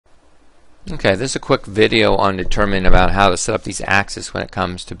Okay, this is a quick video on determining about how to set up these axes when it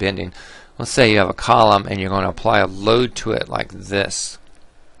comes to bending. Let's say you have a column and you're going to apply a load to it like this.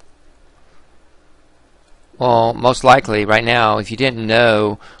 Well, most likely right now, if you didn't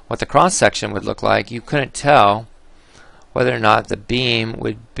know what the cross section would look like, you couldn't tell whether or not the beam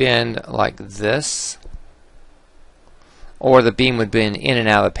would bend like this or the beam would bend in and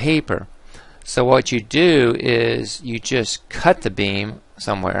out of the paper. So what you do is you just cut the beam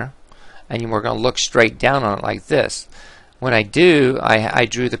somewhere, and we're going to look straight down on it like this. When I do, I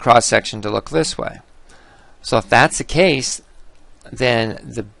drew the cross section to look this way. So if that's the case, then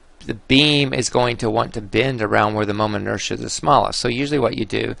the beam is going to want to bend around where the moment of inertia is the smallest. So usually what you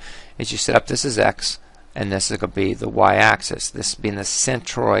do is you set up this as X, and this is going to be the Y-axis, this being the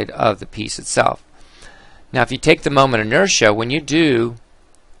centroid of the piece itself. Now if you take the moment of inertia, when you do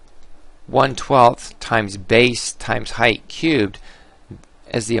 1/12 times base times height cubed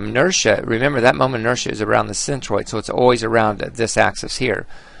as the inertia, remember that moment inertia is around the centroid, so it's always around this axis here.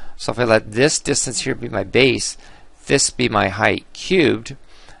 So if I let this distance here be my base, this be my height cubed,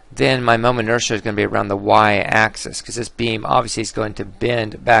 then my moment inertia is going to be around the Y-axis, because this beam obviously is going to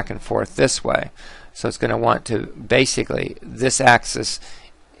bend back and forth this way. So it's going to want to basically this axis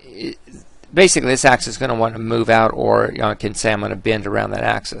is going to want to move out, or I can say I'm going to bend around that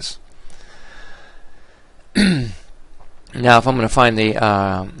axis. Now if I'm going to find the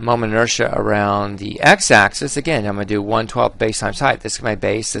moment inertia around the X-axis, again I'm going to do 1/12 base times height. This is my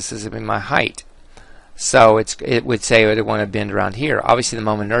base, this is my height. So it would say it would want to bend around here. Obviously the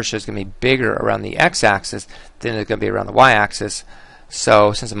moment inertia is going to be bigger around the X-axis than it's going to be around the Y-axis.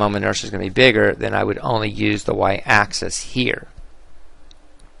 So since the moment inertia is going to be bigger, then I would only use the Y-axis here.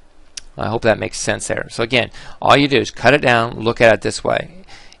 I hope that makes sense there. So again, all you do is cut it down, look at it this way.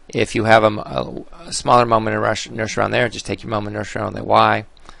 If you have a smaller moment inertia around there, just take your moment inertia on the Y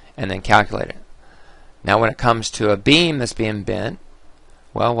and then calculate it. Now when it comes to a beam that's being bent,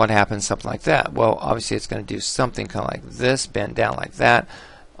 well, what happens something like that? Well, obviously it's going to do something kind of like this, bend down like that.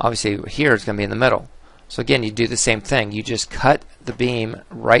 Obviously here it's going to be in the middle. So again, you do the same thing. You just cut the beam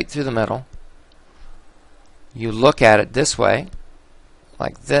right through the middle. You look at it this way,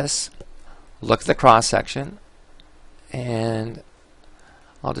 like this. Look at the cross section, and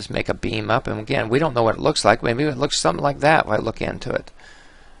I'll just make a beam up, and again we don't know what it looks like. Maybe it looks something like that if I look into it.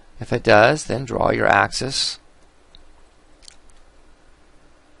 If it does, then draw your axis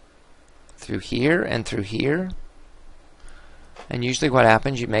through here and through here, and usually what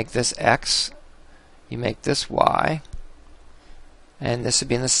happens, you make this X, you make this Y, and this would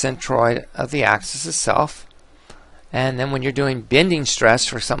be in the centroid of the axis itself. And then when you're doing bending stress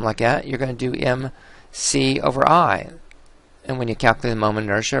for something like that, you're going to do MC over I. And when you calculate the moment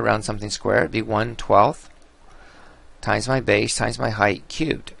inertia around something square, it'd be 1/12 times my base times my height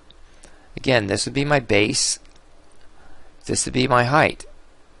cubed. Again, this would be my base, this would be my height.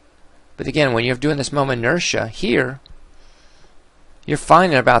 But again, when you're doing this moment inertia here, you're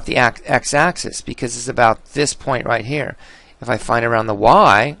finding about the X-axis, because it's about this point right here. If I find around the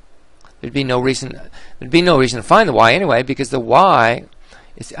Y, there'd be no reason to find the Y anyway, because the Y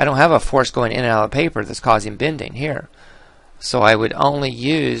is, I don't have a force going in and out of the paper that's causing bending here. So I would only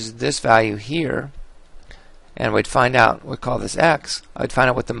use this value here, and we'd find out, we'd call this X. I'd find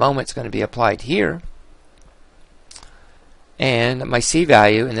out what the moment's going to be applied here, and my C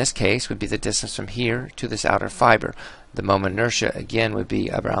value in this case would be the distance from here to this outer fiber. The moment inertia again would be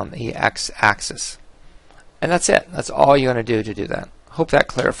around the X-axis. And that's it. That's all you're going to do that. Hope that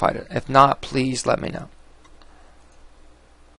clarified it. If not, please let me know.